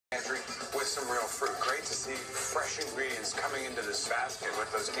fruit. Great to see fresh ingredients coming into this basket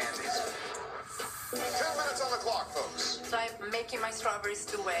with those candies. 10 minutes on the clock, folks. So I'm making my strawberries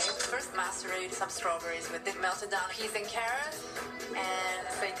two-way. First macerate some strawberries with the melted down peas and carrots. And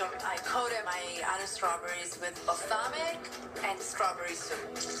I coated my other strawberries with balsamic and strawberry soup.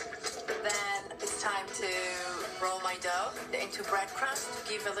 Then it's time to roll my dough into breadcrumbs to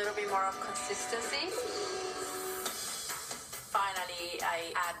give a little bit more of consistency. Finally,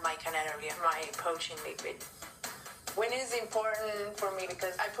 I add my cannellaria, my poaching liquid. Winning is important for me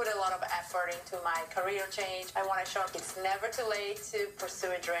because I put a lot of effort into my career change. I want to show it's never too late to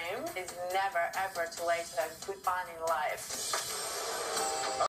pursue a dream. It's never, ever too late to have good fun in life.